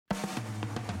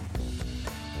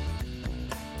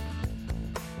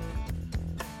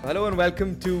Hello and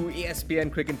welcome to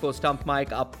ESPN Cricket Post Stump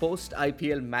Mike, our post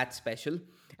IPL match special.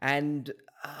 And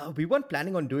we weren't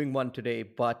planning on doing one today,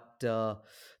 but there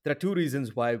are two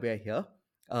reasons why we're here.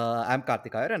 I'm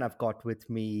Karthik Iyer and I've got with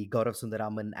me Gaurav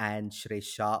Sundaraman and Shresh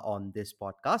Shah on this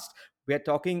podcast. We're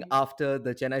talking after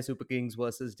the Chennai Super Kings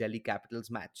versus Delhi Capitals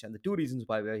match. And the two reasons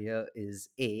why we're here is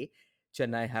A,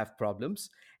 Chennai have problems,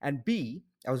 and B,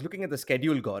 I was looking at the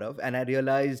schedule, Gaurav, and I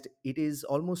realized it is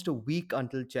almost a week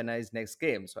until Chennai's next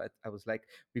game. So I was like,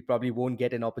 we probably won't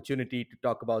get an opportunity to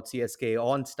talk about CSK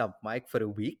on Stump Mike for a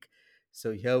week.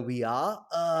 So here we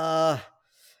are.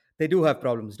 They do have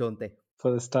problems, don't they?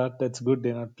 For the start, that's good.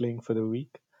 They're not playing for the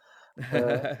week.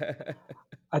 Uh,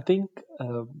 I think,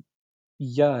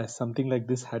 yeah, something like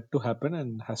this had to happen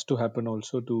and has to happen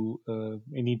also to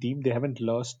any team. They haven't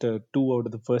lost two out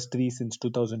of the first three since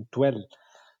 2012.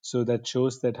 So that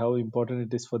shows that how important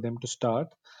it is for them to start.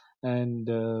 And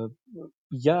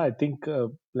yeah, I think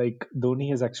like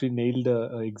Dhoni has actually nailed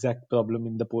a exact problem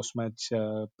in the post-match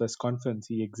press conference.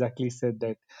 He exactly said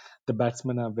that the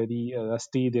batsmen are very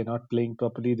rusty. They're not playing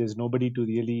properly. There's nobody to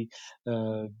really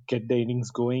get the innings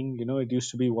going. You know, it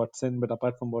used to be Watson, but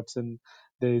apart from Watson,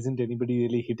 there isn't anybody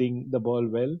really hitting the ball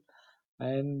well.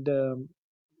 And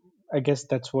I guess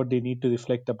that's what they need to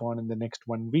reflect upon in the next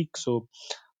 1 week. So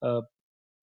uh,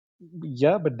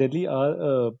 yeah, but Delhi are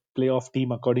a playoff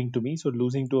team according to me. So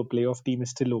losing to a playoff team is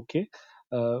still okay.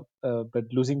 But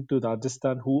losing to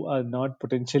Rajasthan, who are not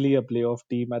potentially a playoff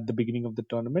team at the beginning of the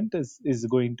tournament, is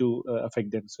going to affect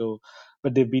them. So,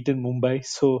 but they've beaten Mumbai,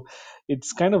 so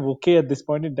it's kind of okay at this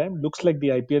point in time. Looks like the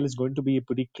IPL is going to be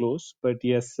pretty close, but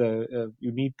yes, you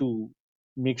need to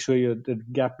make sure the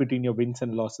gap between your wins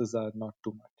and losses are not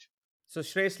too much. So,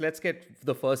 Shresh, let's get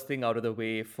the first thing out of the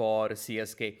way for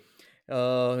CSK.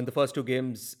 In the first two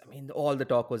games, I mean, all the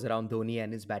talk was around Dhoni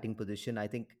and his batting position. I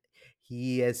think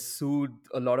he has soothed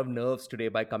a lot of nerves today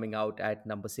by coming out at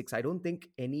number six. I don't think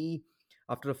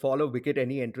after a fall of wicket,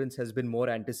 any entrance has been more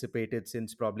anticipated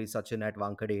since probably Sachin at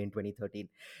Wankhede in 2013,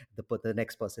 the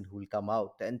next person who will come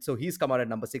out. And so he's come out at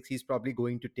number six. He's probably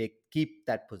going to keep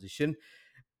that position.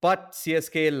 But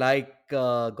CSK, like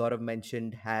Gaurav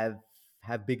mentioned, have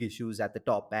big issues at the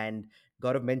top. And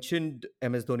Gaurav mentioned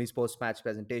MS Dhoni's post-match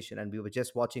presentation, and we were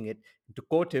just watching it. To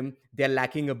quote him, they're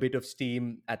lacking a bit of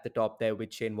steam at the top there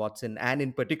with Shane Watson, and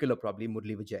in particular, probably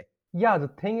Murli Vijay. Yeah, the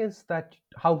thing is that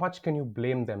how much can you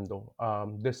blame them though?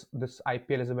 This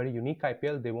IPL is a very unique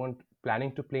IPL. They weren't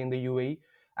planning to play in the UAE,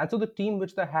 and so the team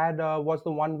which they had was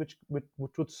the one which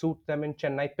would suit them in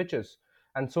Chennai pitches.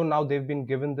 And so now they've been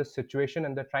given this situation,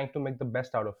 and they're trying to make the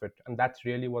best out of it. And that's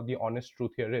really what the honest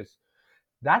truth here is.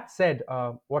 That said,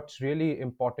 what's really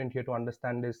important here to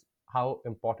understand is how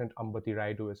important Ambati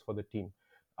Raidu is for the team.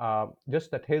 Just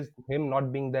that him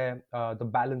not being there, the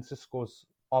balance just goes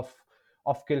off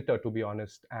kilter, to be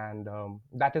honest, and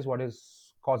that is what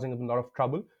is causing them a lot of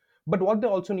trouble. But what they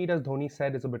also need, as Dhoni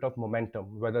said, is a bit of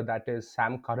momentum. Whether that is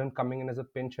Sam Curran coming in as a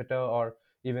pinch hitter, or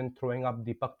even throwing up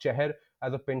Deepak Chahar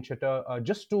as a pinch hitter,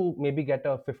 just to maybe get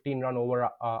a 15-run over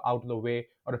out of the way,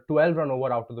 or a 12-run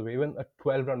over out of the way. Even a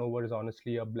 12-run over is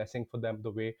honestly a blessing for them,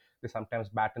 the way they sometimes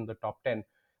bat in the top 10.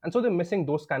 And so they're missing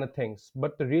those kind of things.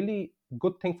 But the really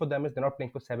good thing for them is they're not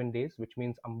playing for 7 days, which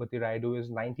means Ambati Raidu is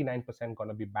 99% going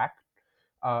to be back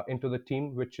into the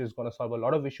team, which is going to solve a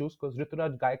lot of issues, because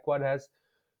Rituraj Gaikwad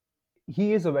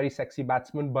he is a very sexy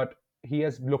batsman, but he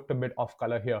has looked a bit off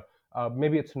color here.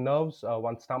 Maybe it's nerves,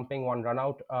 one stumping, one run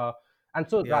out. And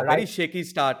so, Yeah, right, very shaky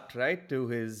start, right, to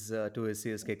his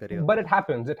CSK career. but it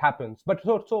happens. It happens. But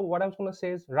so what I was going to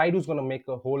say is, Raidu's going to make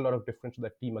a whole lot of difference to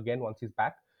the team again once he's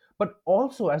back. But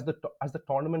also, as the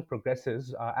tournament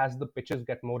progresses, as the pitches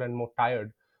get more and more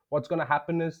tired, what's going to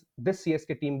happen is this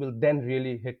CSK team will then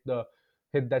really hit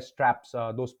their straps.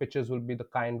 Those pitches will be the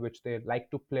kind which they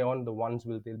like to play on. The ones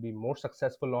will they'll be more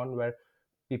successful on, where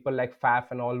people like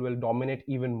Faf and all will dominate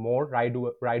even more.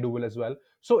 Raidu will as well.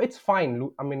 So it's fine.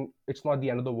 I mean, it's not the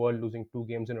end of the world losing two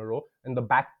games in a row. In the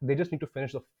back, they just need to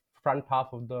finish the front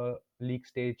half of the league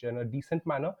stage in a decent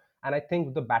manner. And I think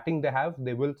with the batting they have,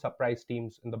 they will surprise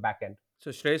teams in the back end.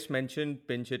 So Shresh mentioned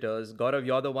pinch hitters. Gaurav,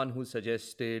 you're the one who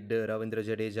suggested Ravindra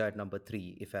Jadeja at number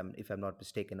three, if I'm not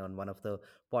mistaken, on one of the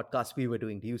podcasts we were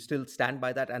doing. Do you still stand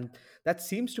by that? And that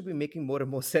seems to be making more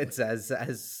and more sense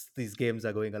as these games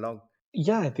are going along.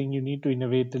 Yeah, I think you need to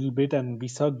innovate a little bit, and we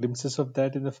saw glimpses of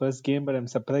that in the first game. But I'm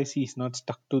surprised he's not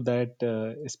stuck to that,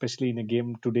 especially in a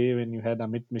game today when you had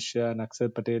Amit Mishra and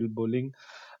Akshar Patel bowling.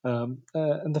 And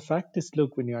the fact is,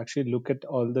 look, when you actually look at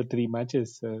all the three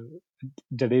matches,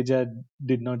 Jadeja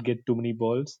did not get too many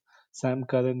balls. Sam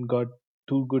Curran got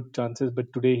two good chances,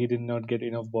 but today he did not get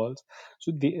enough balls.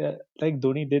 So like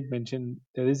Dhoni did mention,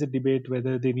 there is a debate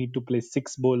whether they need to play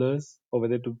six bowlers or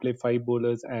whether to play five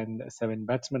bowlers and seven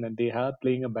batsmen, and they are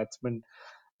playing a batsman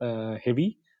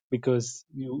heavy, because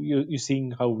you're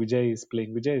seeing how Vijay is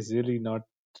playing. Vijay is really not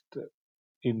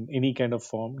in any kind of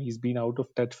form. He's been out of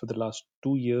touch for the last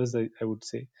 2 years, I would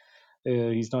say.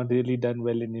 He's not really done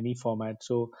well in any format.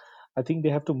 So I think they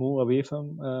have to move away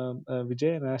from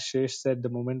Vijay. And as Shesh said, the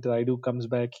moment Raidu comes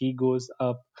back, he goes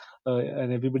up,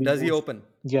 and everybody Does he moves. open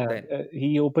Yeah, then?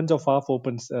 he opens or half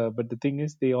opens. But the thing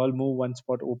is, they all move one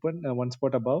spot open, one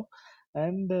spot above.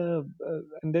 And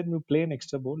then you play an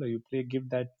extra bowler. You play, give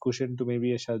that cushion to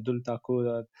maybe a Shardul Thakur,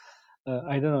 or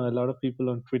I don't know. A lot of people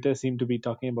on Twitter seem to be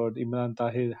talking about Imran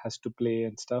Tahir has to play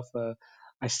and stuff.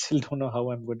 I still don't know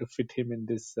how I'm going to fit him in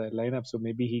this lineup. So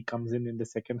maybe he comes in the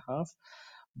second half.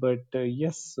 But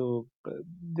yes, so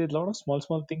there are a lot of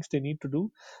small things they need to do.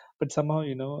 But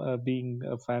somehow, being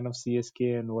a fan of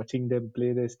CSK and watching them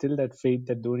play, there's still that faith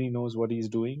that Dhoni knows what he's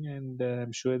doing, and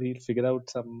I'm sure he'll figure out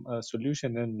some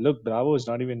solution. And look, Bravo is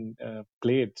not even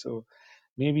played, so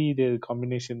maybe the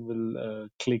combination will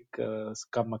click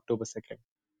come October 2nd.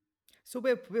 So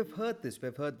we've heard this.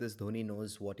 Dhoni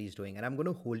knows what he's doing, and I'm going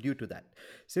to hold you to that,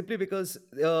 simply because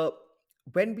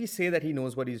when we say that he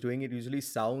knows what he's doing, it usually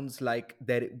sounds like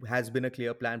there has been a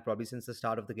clear plan, probably since the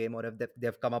start of the game, or if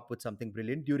they've come up with something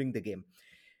brilliant during the game.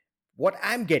 What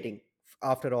I'm getting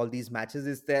after all these matches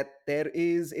is that there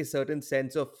is a certain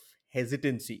sense of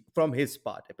hesitancy from his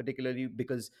part, particularly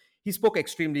because he spoke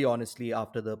extremely honestly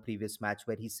after the previous match,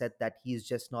 where he said that he is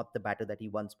just not the batter that he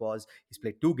once was. He's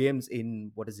played two games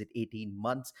in, what is it, 18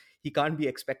 months. He can't be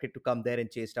expected to come there and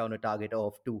chase down a target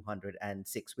of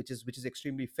 206, which is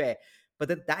extremely fair.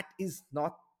 But that is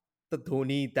not the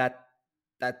Dhoni that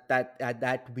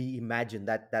we imagine,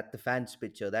 that the fans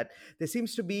picture. That there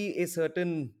seems to be a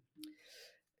certain,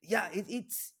 yeah,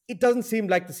 it doesn't seem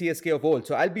like the CSK of old.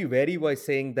 So I'll be wary by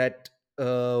saying that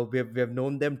we've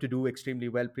known them to do extremely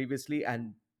well previously,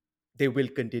 and they will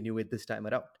continue it this time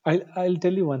around. I'll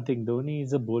tell you one thing. Dhoni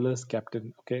is a bowler's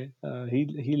captain. Okay,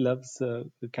 he loves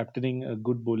captaining a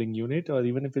good bowling unit, or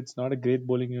even if it's not a great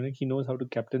bowling unit, he knows how to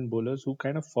captain bowlers who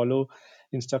kind of follow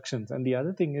instructions. And the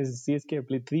other thing is, CSK have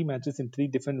played three matches in three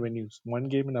different venues. One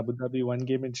game in Abu Dhabi, one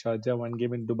game in Sharjah, one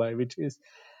game in Dubai, which is,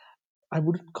 I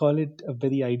wouldn't call it a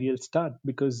very ideal start,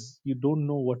 because you don't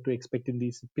know what to expect in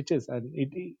these pitches. And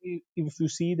if you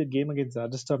see the game against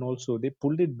Rajasthan also, they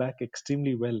pulled it back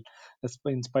extremely well,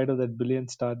 in spite of that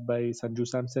brilliant start by Sanju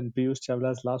Samson. Piyush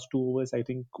Chawla's last 2 overs, I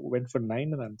think, went for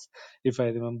 9 runs, if I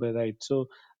remember right. So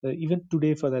even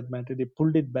today, for that matter, they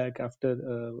pulled it back after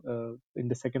in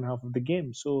the second half of the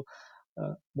game. So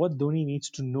what Dhoni needs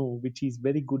to know, which he's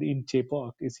very good in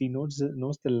Chepauk, is he knows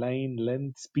the line,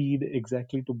 length, speed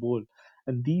exactly to bowl.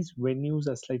 And these venues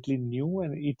are slightly new,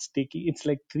 and it's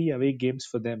like three away games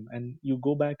for them. And you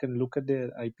go back and look at their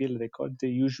IPL record, they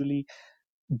usually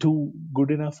do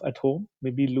good enough at home,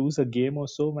 maybe lose a game or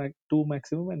so, two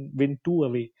maximum, and win two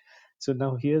away. So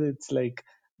now here it's like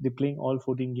they're playing all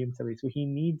 14 games away. So he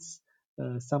needs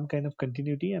some kind of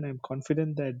continuity, and I'm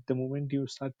confident that the moment you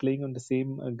start playing on the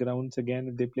same grounds again,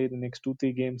 if they play the next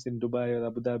 2-3 games in Dubai or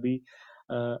Abu Dhabi,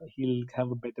 he'll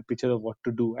have a better picture of what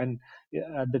to do. And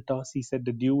yeah, at the toss, he said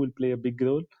the dew will play a big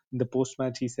role. In the post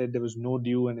match, he said there was no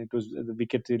dew and it was the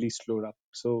wicket really slowed up.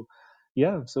 So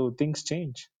yeah, so things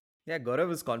change. Yeah,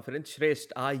 Gaurav is confident.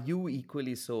 Shresht, are you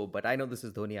equally so? But I know this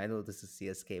is Dhoni, I know this is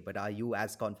CSK, but are you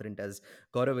as confident as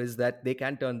Gaurav is that they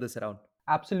can turn this around?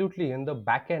 Absolutely. In the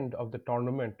back end of the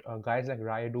tournament, guys like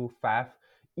Rayadu, Faf,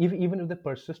 even if they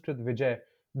persist with Vijay,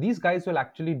 these guys will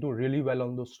actually do really well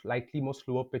on those slightly more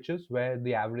slower pitches where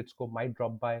the average score might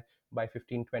drop by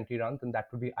 15, 20 runs, and that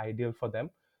would be ideal for them.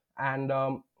 And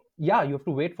yeah, you have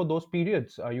to wait for those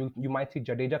periods. You might see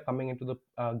Jadeja coming into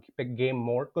the game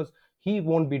more, because he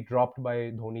won't be dropped by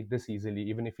Dhoni this easily,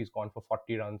 even if he's gone for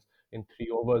 40 runs in 3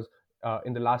 overs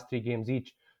in the last 3 games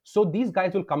each. So these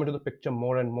guys will come into the picture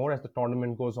more and more as the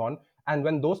tournament goes on. And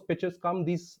when those pitches come,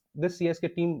 this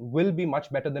CSK team will be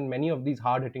much better than many of these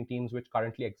hard hitting teams which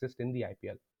currently exist in the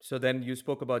IPL. So then you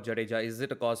spoke about Jadeja. Is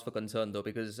it a cause for concern though?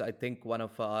 Because I think one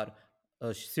of our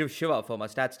Shiva from our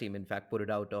stats team, in fact, put it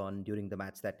out on during the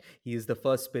match that he is the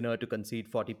first spinner to concede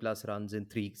 40 plus runs in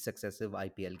three successive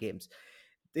IPL games.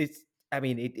 It's, I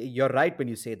mean, you're right when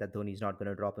you say that Dhoni's not going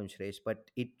to drop him, Shresh, but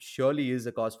it surely is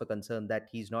a cause for concern that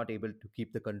he's not able to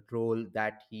keep the control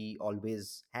that he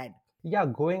always had. Yeah,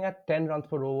 going at 10 runs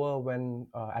per over when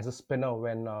as a spinner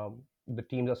when the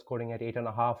teams are scoring at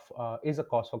 8.5 is a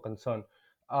cause for concern.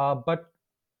 But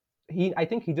I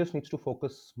think he just needs to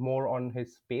focus more on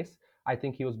his pace. I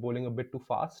think he was bowling a bit too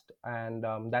fast, and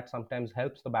that sometimes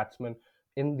helps the batsman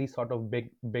in these sort of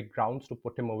big grounds to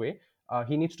put him away.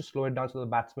 He needs to slow it down so the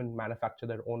batsmen manufacture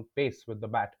their own pace with the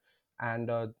bat, and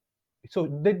so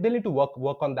they need to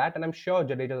work on that. And I'm sure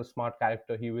Jadeja is a smart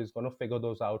character. He was going to figure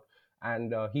those out,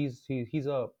 and he's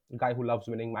a guy who loves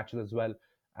winning matches as well,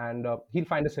 and he'll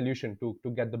find a solution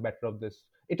to get the better of this.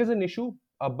 It is an issue,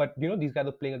 but these guys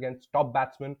are playing against top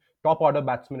batsmen, top order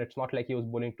batsmen. It's not like he was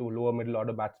bowling to lower middle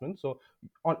order batsmen. So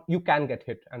you can get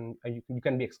hit, and you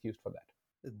can be excused for that.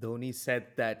 Dhoni said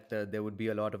that there would be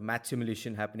a lot of match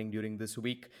simulation happening during this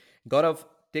week. Gaurav,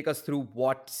 take us through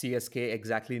what CSK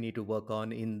exactly need to work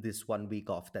on in this 1 week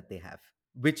off that they have.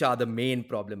 Which are the main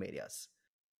problem areas?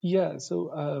 Yeah,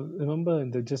 so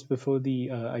remember just before the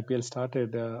IPL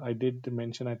started, I did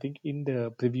mention, I think, in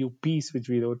the preview piece which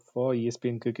we wrote for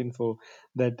ESPN Cricinfo,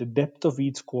 that the depth of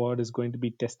each squad is going to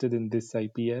be tested in this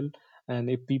IPL. And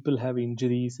if people have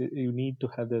injuries, you need to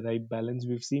have the right balance.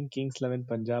 We've seen Kings 11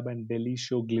 Punjab and Delhi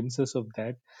show glimpses of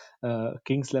that.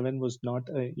 Kings 11 was not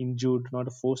injured, not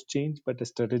a forced change, but a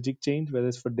strategic change,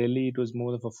 whereas for Delhi, it was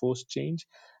more of a forced change,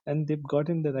 and they've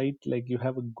gotten the right, like, you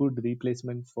have a good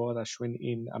replacement for Ashwin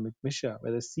in Amit Mishra.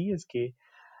 Whereas CSK,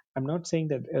 I'm not saying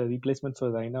that a replacement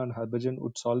for Raina and Harbhajan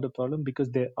would solve the problem, because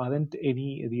there aren't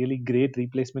any really great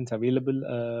replacements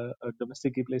available,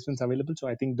 domestic replacements available. So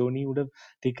I think Dhoni would have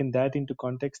taken that into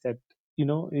context, that you're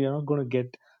not going to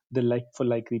get the like for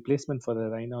like replacement for the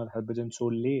Raina or Harbhajan so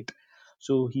late.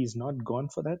 So he's not gone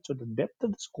for that. So the depth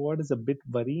of the squad is a bit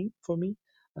worrying for me.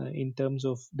 In terms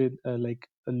of the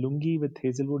Lungi with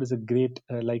Hazelwood is a great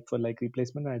like for like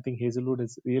replacement. I think Hazelwood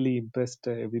has really impressed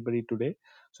everybody today,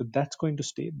 so that's going to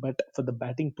stay. But for the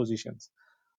batting positions,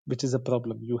 which is a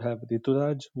problem, you have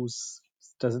Rituraj, who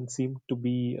doesn't seem to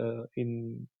be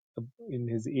in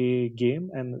his A game,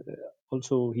 and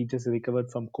also he just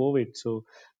recovered from COVID, so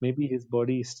maybe his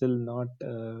body is still not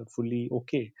fully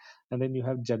okay. And then you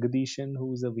have Jagadishan,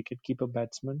 who's a wicketkeeper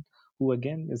batsman, who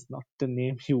again is not the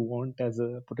name you want as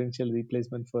a potential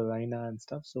replacement for Raina and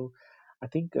stuff. So I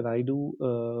think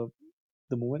Raidu,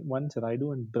 the moment once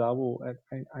Raidu and Bravo,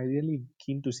 I really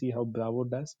keen to see how Bravo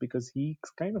does, because he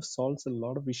kind of solves a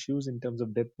lot of issues in terms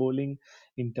of death bowling,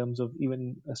 in terms of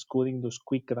even scoring those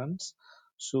quick runs.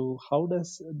 So how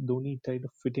does Dhoni try to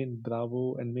fit in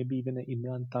Bravo and maybe even a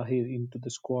Imran Tahir into the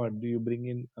squad? Do you bring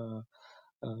in?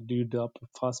 Do you drop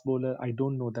a fast bowler? I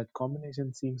don't know. That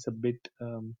combination seems a bit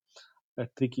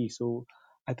tricky. So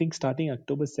I think starting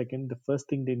October 2nd, the first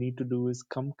thing they need to do is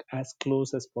come as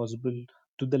close as possible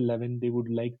to the 11 they would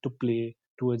like to play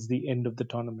towards the end of the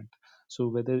tournament. So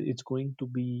whether it's going to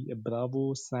be a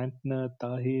Bravo, Santner,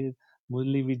 Tahir,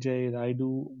 Murli Vijay,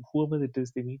 Raidu, whoever it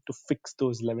is, they need to fix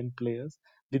those 11 players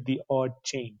with the odd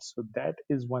change. So that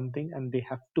is one thing, and they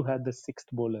have to have the sixth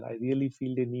bowler. I really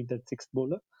feel they need that sixth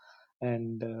bowler,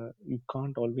 and you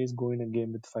can't always go in a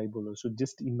game with five bowlers. So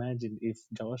just imagine if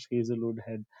Josh Hazelwood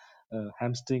had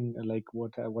hamstring, like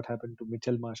what happened to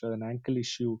Mitchell Marsh, or an ankle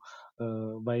issue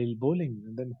while bowling,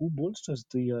 and then who bowls us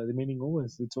the remaining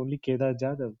overs? It's only Kedar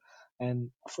Jadhav, and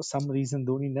for some reason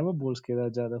Dhoni never bowls Kedar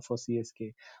Jadhav for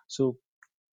CSK. So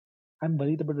I'm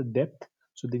worried about the depth.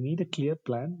 So they need a clear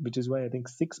plan, which is why I think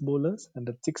six bowlers, and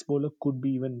that six bowler could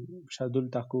be even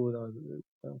Shardul Thakur or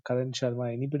Karan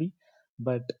Sharma, anybody,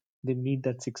 but they need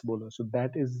that six bowler. So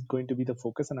that is going to be the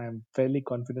focus, and I'm fairly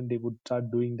confident they would start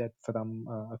doing that from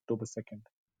October 2nd.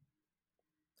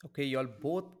 Okay, y'all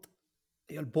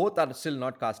both are still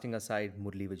not casting aside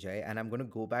Murli Vijay, and I'm going to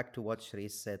go back to what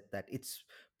Shreyas said, that it's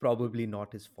probably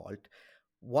not his fault.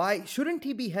 Why shouldn't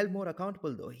he be held more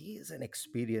accountable though? He is an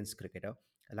experienced cricketer.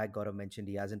 Like Gaurav mentioned,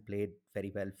 he hasn't played very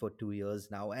well for 2 years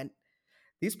now, and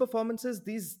these performances,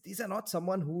 these are not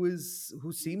someone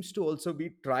who seems to also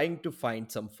be trying to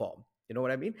find some form. You know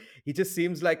what I mean? He just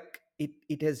seems like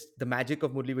it has the magic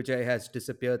of Murli Vijay has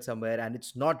disappeared somewhere, and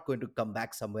it's not going to come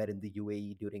back somewhere in the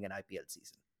UAE during an IPL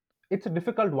season. It's a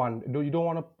difficult one. You don't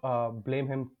want to blame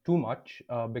him too much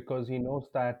because he knows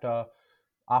that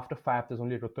after Faf there's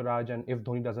only Ruturaj, and if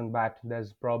Dhoni doesn't bat,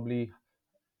 there's probably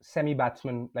semi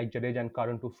batsmen like Jadeja and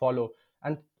Curran to follow.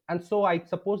 And so I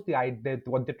suppose the idea,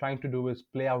 what they're trying to do is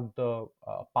play out the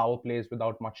power plays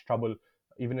without much trouble.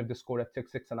 Even if they score at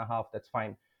 6.5, that's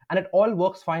fine. And it all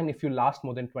works fine if you last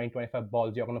more than 20-25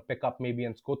 balls. You're going to pick up maybe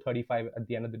and score 35 at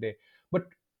the end of the day. But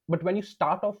when you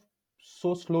start off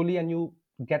so slowly and you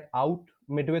get out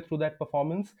midway through that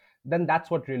performance, then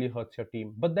that's what really hurts your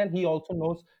team. But then he also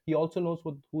knows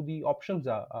who the options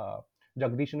are.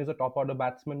 Jagdishan is a top order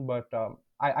batsman, but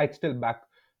I'd still back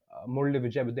Murali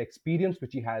Vijay with the experience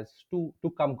which he has to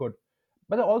come good.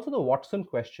 But also the Watson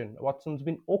question. Watson's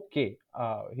been okay.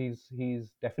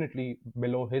 He's definitely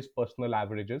below his personal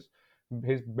averages,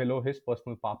 his below his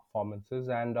personal performances,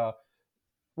 and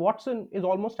Watson is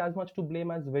almost as much to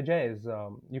blame as Vijay is.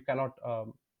 You cannot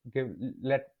give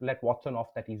let Watson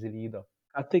off that easily either.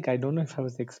 Karthik, I don't know if I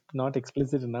was not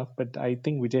explicit enough, but I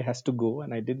think Vijay has to go.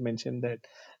 And I did mention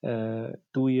that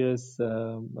 2 years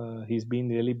he's been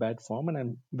really bad form, and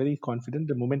I'm very confident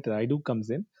the moment Raidu comes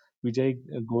in, Vijay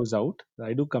goes out,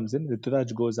 Raidu comes in,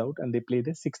 Rituraj goes out, and they play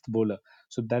the sixth bowler.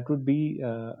 So that would be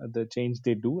the change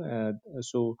they do.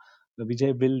 So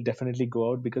Vijay will definitely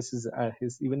go out because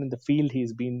his even in the field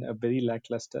he's been very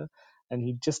lackluster, and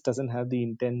he just doesn't have the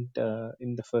intent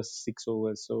in the first 6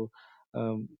 overs. So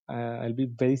I'll be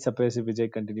very surprised if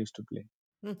Vijay continues to play.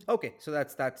 Okay, so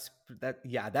that's that.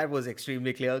 Yeah, that was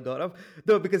extremely clear, Gaurav.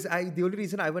 Though, because the only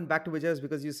reason I went back to Vijay is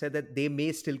because you said that they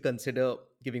may still consider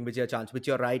giving Vijay a chance, which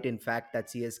you're right. In fact, that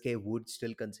CSK would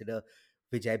still consider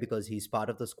Vijay because he's part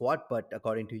of the squad. But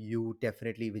according to you,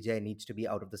 definitely Vijay needs to be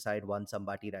out of the side once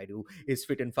Ambati Raidu is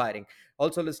fit and firing.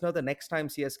 Also, listener, the next time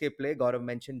CSK play, Gaurav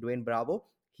mentioned Dwayne Bravo.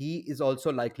 He is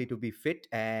also likely to be fit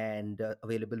and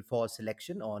available for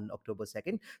selection on October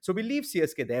 2nd. So we'll leave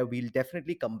CSK there. We'll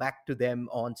definitely come back to them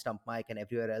on Stump Mike and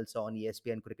everywhere else on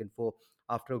ESPN Cricket Info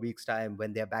after a week's time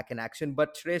when they're back in action.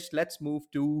 But Shresh, let's move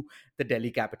to the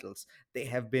Delhi Capitals. They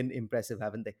have been impressive,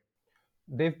 haven't they?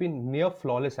 They've been near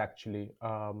flawless actually.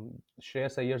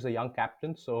 Shreyas Iyer is a young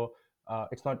captain, so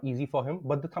it's not easy for him.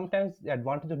 But sometimes the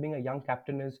advantage of being a young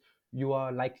captain is you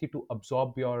are likely to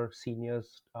absorb your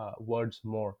seniors' words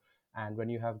more. And when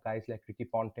you have guys like Ricky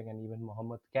Ponting and even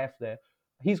Mohammad Kaif there,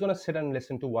 he's going to sit and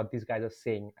listen to what these guys are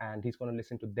saying, and he's going to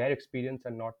listen to their experience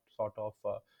and not sort of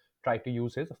try to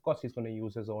use his. Of course, he's going to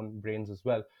use his own brains as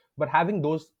well. But having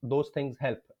those things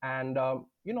help. And I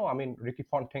mean, Ricky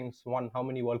Ponting's won how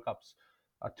many World Cups?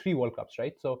 Three World Cups,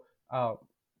 right? So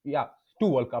yeah, two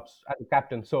World Cups as a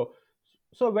captain. So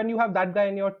when you have that guy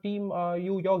in your team,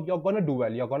 you're gonna do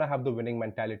well. You're gonna have the winning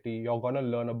mentality. You're gonna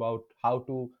learn about how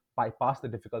to bypass the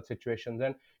difficult situations.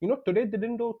 And today they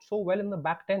didn't do so well in the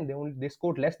back ten. They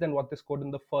scored less than what they scored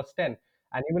in the first 10.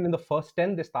 And even in the first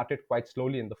 10, they started quite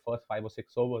slowly in the first 5 or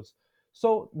 6 overs.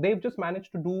 So they've just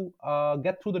managed to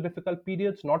get through the difficult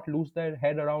periods, not lose their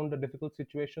head around the difficult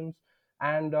situations,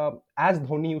 and as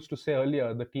Dhoni used to say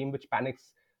earlier, the team which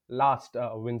panics last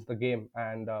wins the game,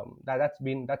 and that's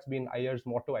been Iyer's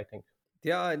motto, I think.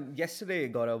 Yeah, and yesterday,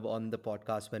 Gaurav, on the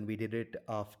podcast when we did it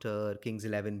after Kings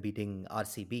 11 beating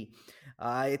RCB,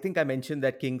 I think I mentioned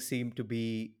that Kings seemed to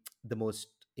be the most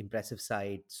impressive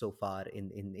side so far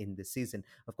in this season.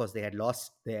 Of course, they had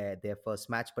lost their first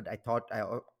match, but I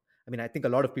mean, I think a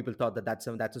lot of people thought that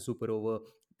that's a super over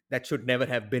that should never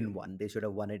have been won. They should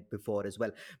have won it before as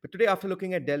well. But today, after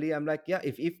looking at Delhi, I'm like, yeah,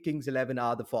 if Kings 11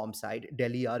 are the form side,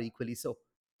 Delhi are equally so.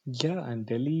 Yeah, and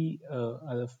Delhi,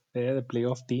 they're a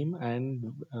playoff team, and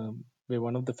we're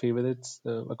one of the favorites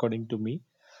according to me.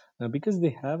 Because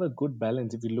they have a good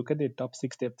balance. If you look at their top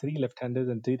six, they have three left-handers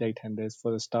and three right-handers.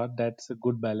 For a start, that's a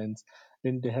good balance.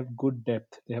 Then they have good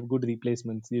depth. They have good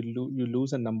replacements. You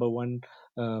lose a number one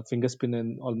finger spinner,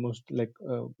 almost like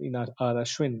in our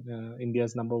Ashwin,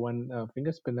 India's number one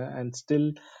finger spinner, and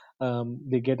still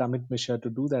they get Amit Mishra to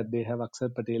do that. They have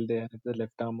Aksar Patel there as the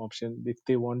left arm option. If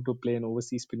they want to play an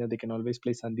overseas spinner, they can always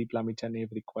play Sandeep Lamichhane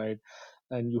if required.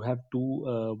 And you have two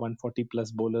 140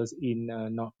 plus bowlers in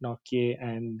Nokia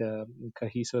and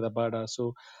Kahiso Rabada.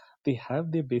 So they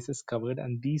have their bases covered,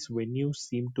 and these venues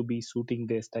seem to be suiting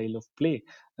their style of play,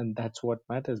 and that's what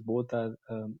matters. Both are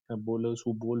bowlers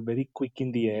who bowl very quick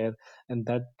in the air, and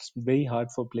that's very hard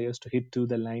for players to hit through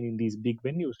the line in these big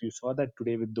venues. You saw that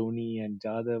today with Dhoni and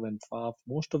Jadhav and Faf.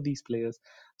 Most of these players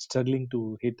struggling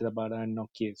to hit Rabada and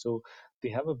Nokia. So they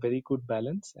have a very good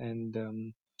balance,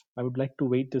 and I would like to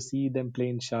wait to see them play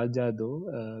in Sharjah,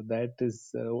 though. That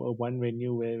is one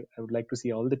venue where I would like to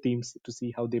see all the teams to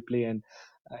see how they play. And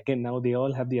again, now they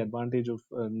all have the advantage of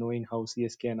knowing how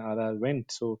CSK and RR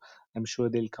went. So I'm sure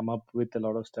they'll come up with a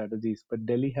lot of strategies. But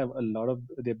Delhi have a lot of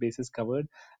their bases covered.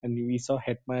 And we saw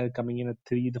Hetmeyer coming in at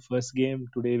three the first game.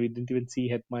 Today we didn't even see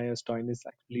Hetmeyer. Stoin is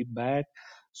actually back.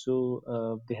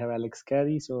 So they have Alex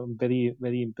Carey, so very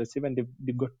very impressive, and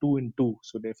they've got 2 and 2,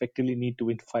 so they effectively need to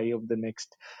win five of the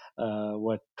next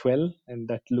 12, and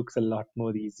that looks a lot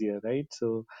more easier, right?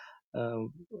 So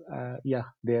um, yeah,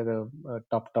 they're a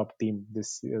top team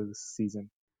this season.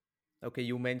 Okay,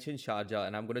 you mentioned Sharjah,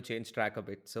 and I'm going to change track a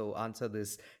bit. So answer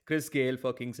this: Chris Gale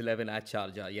for Kings 11 at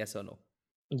Sharjah, yes or no?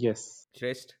 Yes.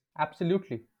 Shresht?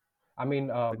 Absolutely. I mean,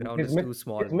 The ground is too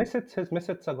small. his miss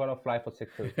hits are gonna fly for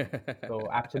sixes. So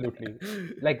absolutely,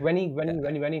 like when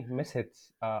he miss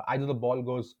hits, either the ball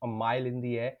goes a mile in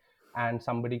the air and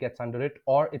somebody gets under it,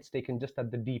 or it's taken just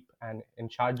at the deep. And in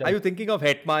Are Sharjah, you thinking of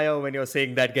Hetmeyer when you're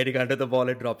saying that, getting under the ball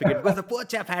and dropping it? Because the poor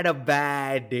chap had a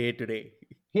bad day today.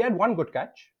 he had one good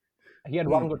catch. He had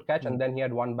Hmm. one good catch, Hmm. and then he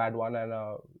had one bad one. And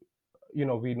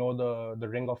we know the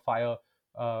ring of fire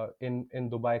in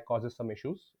Dubai causes some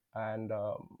issues, and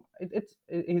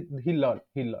he'll learn.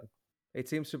 It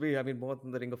seems to be, I mean, more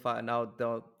than the Ring of Fire now.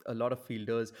 A lot of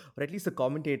fielders, or at least the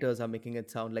commentators, are making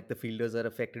it sound like the fielders are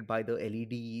affected by the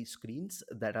LED screens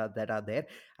that are there.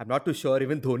 I'm not too sure.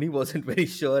 Even Dhoni wasn't very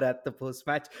sure at the post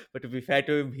match. But to be fair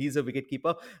to him, he's a wicket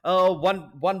keeper.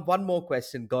 One more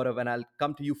question, Gaurav, and I'll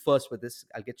come to you first with this.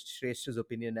 I'll get Shrestha's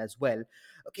opinion as well.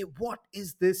 Okay, what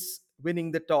is this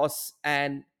winning the toss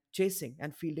and chasing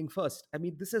and fielding first? I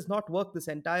mean, this has not worked this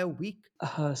entire week.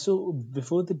 So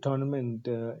before the tournament,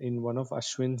 in one of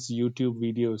Ashwin's YouTube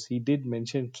videos, he did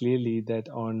mention clearly that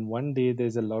on one day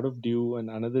there's a lot of dew, and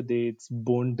another day it's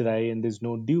bone dry and there's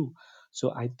no dew.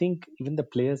 So I think even the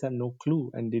players have no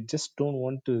clue, and they just don't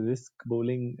want to risk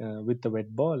bowling with the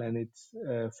wet ball, and it's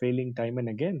failing time and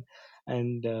again.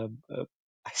 And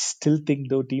I still think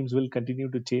though teams will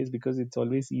continue to chase because it's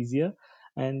always easier.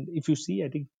 And if you see, I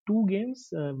think two games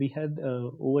we had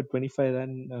over 25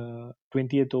 run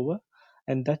 20th over,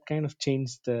 and that kind of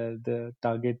changed the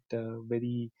target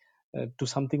very to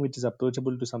something which is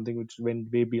approachable, to something which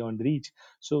went way beyond reach.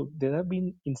 So there have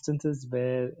been instances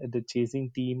where the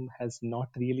chasing team has not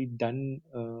really done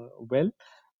well,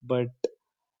 but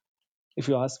if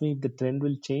you ask me if the trend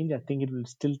will change, I think it will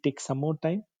still take some more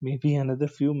time, maybe another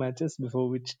few matches before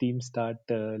which teams start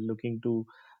looking to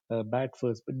bat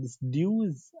first. But this due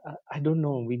is, I don't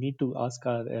know. We need to ask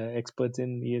our experts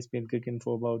in ESPN Cricket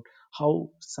Info about how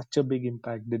such a big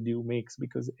impact the due makes,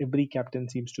 because every captain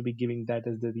seems to be giving that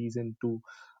as the reason to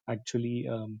actually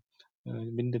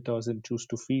win the toss and choose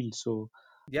to field.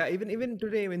 Yeah, even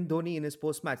today in Dhoni in his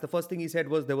post match, the first thing he said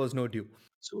was there was no dew.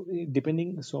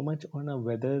 Depending so much on a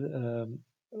weather,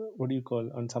 what do you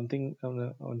call, on something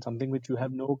which you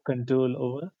have no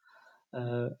control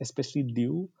over, especially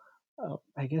dew.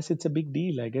 I guess it's a big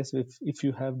deal. I guess if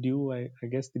you have dew, I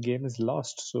guess the game is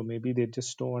lost. So maybe they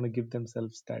just don't want to give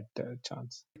themselves that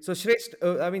chance. So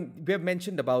Shresth, I mean, we have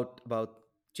mentioned about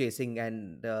chasing,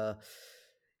 and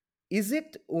is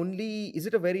it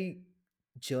a very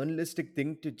journalistic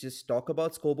thing to just talk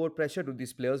about scoreboard pressure? Do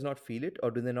these players not feel it, or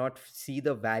do they not see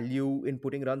the value in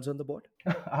putting runs on the board?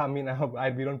 I mean,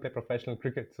 we don't play professional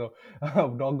cricket, so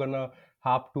I'm not gonna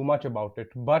harp too much about it.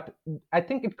 But I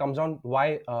think it comes down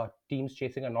why teams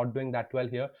chasing are not doing that well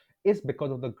here is because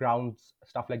of the grounds,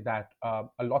 stuff like that.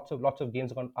 Lots of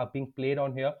games are being played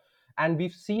on here, and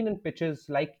we've seen in pitches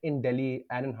like in Delhi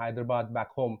and in Hyderabad back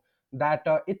home that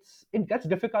it gets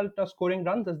difficult scoring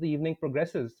runs as the evening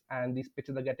progresses, and these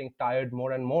pitches are getting tired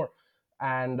more and more.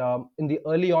 And in the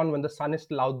early on, when the sun is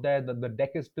still out there, the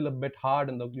deck is still a bit hard,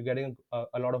 and you're getting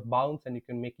a lot of bounce, and you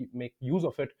can make use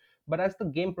of it. But as the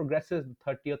game progresses, the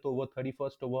 30th over,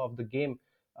 31st over of the game,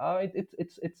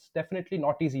 it's definitely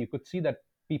not easy. You could see that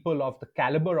people of the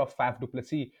caliber of Faf du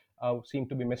Plessis seem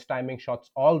to be mistiming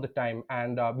shots all the time,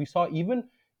 and we saw even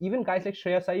guys like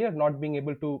Shreyas Iyer not being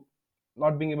able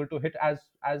to hit as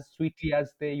sweetly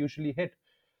as they usually hit.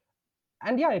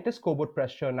 And yeah, it is scoreboard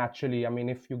pressure naturally. I mean,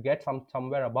 if you get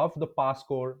somewhere above the par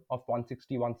score of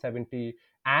 160, 170,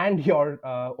 and your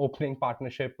opening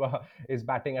partnership is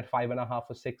batting at 5.5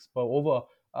 or 6 per over,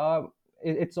 uh,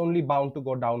 it's only bound to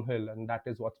go downhill, and that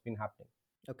is what's been happening.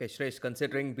 Okay, Shresh,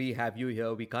 considering we have you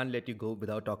here, we can't let you go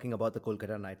without talking about the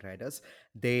Kolkata Knight Riders.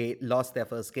 They lost their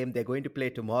first game. They're going to play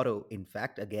tomorrow, in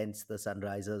fact, against the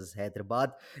Sunrisers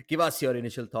Hyderabad. Give us your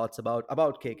initial thoughts about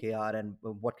KKR, and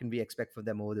what can we expect from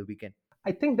them over the weekend.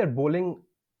 I think that bowling,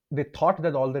 they thought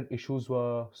that all their issues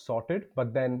were sorted,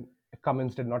 but then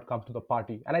Cummins did not come to the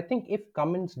party. And I think if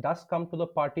Cummins does come to the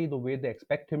party the way they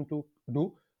expect him to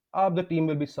do, the team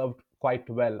will be served quite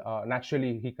well.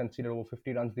 Naturally, he conceded over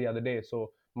 50 runs the other day,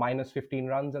 so minus 15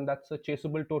 runs, and that's a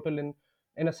chaseable total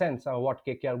in a sense, what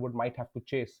KKR might have to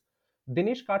chase.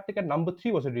 Dinesh Karthik at number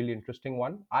three was a really interesting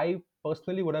one. I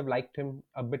personally would have liked him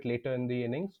a bit later in the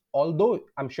innings, although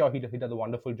I'm sure he does a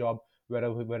wonderful job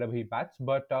wherever he bats.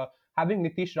 But having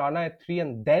Nitish Rana at three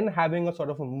and then having a sort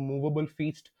of a movable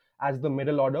feast as the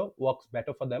middle order works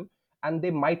better for them, and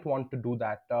they might want to do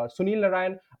that. Sunil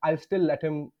Narayan, I'll still let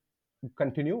him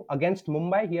continue against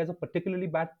Mumbai. He has a particularly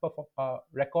bad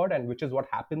record, and which is what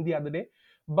happened the other day.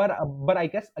 But I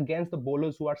guess against the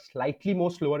bowlers who are slightly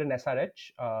more slower in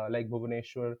SRH, like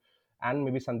Bhuvaneshwar and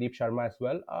maybe Sandeep Sharma as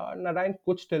well, Narayan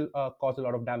could still cause a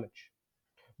lot of damage.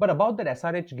 But about that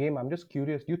SRH game, I'm just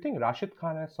curious. Do you think Rashid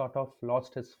Khan has sort of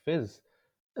lost his fizz?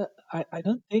 I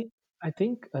don't think. I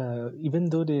think even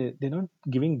though they're not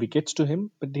giving wickets to him,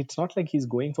 but it's not like he's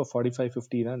going for 45,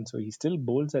 50 runs. So he still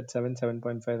bowls at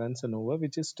 7.5 runs an over,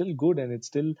 which is still good, and it's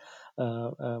still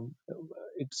uh, um,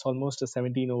 it's almost a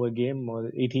 17 over game or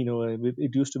 18 over.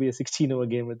 It used to be a 16 over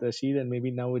game with Rashid, and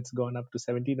maybe now it's gone up to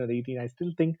 17 or 18. I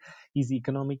still think he's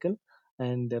economical,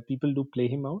 and people do play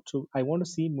him out. So I want to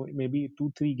see maybe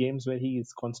 2 3 games where he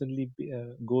is constantly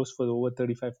goes for over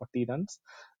 35 40 runs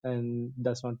and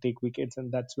does not take wickets,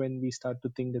 and that's when we start to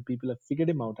think that people have figured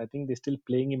him out. I think they're still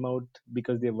playing him out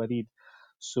because they're worried.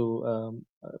 So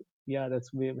yeah,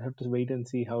 that's we have to wait and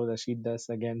see how Rashid does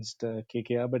against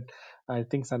KKR. But I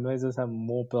think Sunrisers have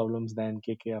more problems than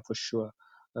KKR for sure,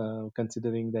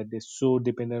 considering that they're so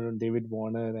dependent on David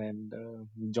Warner and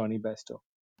Johnny Bairstow.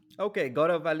 Okay,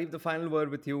 Gaurav, I'll leave the final word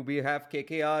with you. We have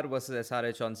KKR versus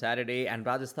SRH on Saturday and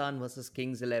Rajasthan versus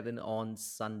Kings 11 on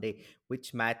Sunday.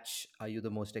 Which match are you the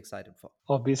most excited for?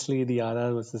 Obviously, the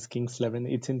RR versus Kings 11.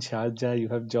 It's in Sharjah. You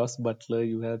have Joss Butler,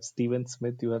 you have Steven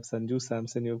Smith, you have Sanju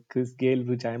Samson, you have Chris Gale,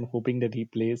 which I am hoping that he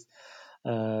plays.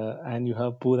 And you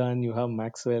have Puran, you have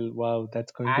Maxwell. Wow,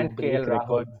 that's going to And KL break Rahul.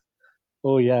 records.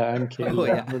 Oh yeah, and KL Oh,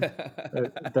 yeah.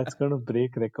 Rahul. That's going to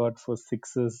break record for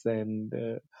sixes and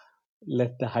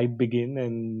let the hype begin.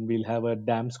 And we'll have a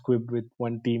damn squib with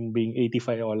one team being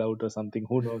 85 all out or something.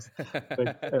 Who knows?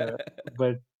 But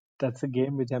but that's a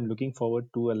game which I'm looking forward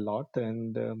to a lot.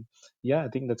 And yeah, I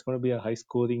think that's going to be a high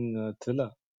scoring thriller.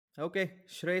 Okay,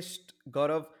 Shresht,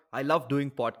 Gaurav, I love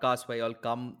doing podcasts where y'all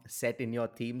come set in your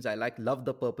themes. Love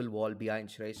the purple wall behind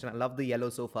Shresht, and I love the yellow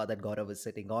sofa that Gaurav is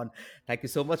sitting on. Thank you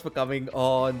so much for coming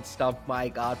on Stump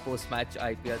Mike, our post-match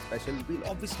IPL special. We'll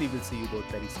obviously will see you both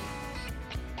very soon.